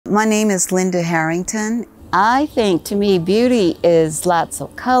My name is Linda Harrington. I think, to me, beauty is lots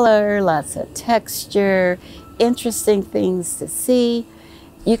of color, lots of texture, interesting things to see.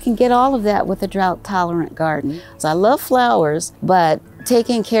 You can get all of that with a drought-tolerant garden. So I love flowers, but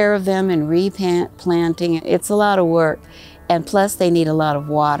taking care of them and replanting, it's a lot of work. And plus, they need a lot of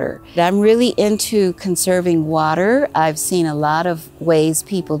water. I'm really into conserving water. I've seen a lot of ways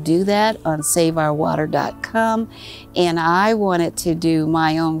people do that on saveourwater.com, and I wanted to do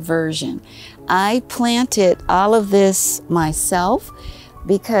my own version. I planted all of this myself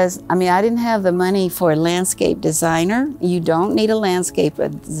because, I didn't have the money for a landscape designer. You don't need a landscape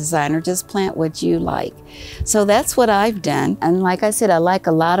designer, just plant what you like. So that's what I've done. And like I said, I like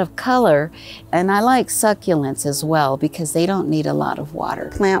a lot of color, and I like succulents as well because they don't need a lot of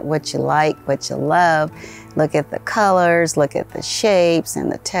water. Plant what you like, what you love. Look at the colors, look at the shapes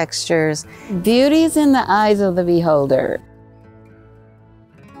and the textures. Beauty is in the eyes of the beholder.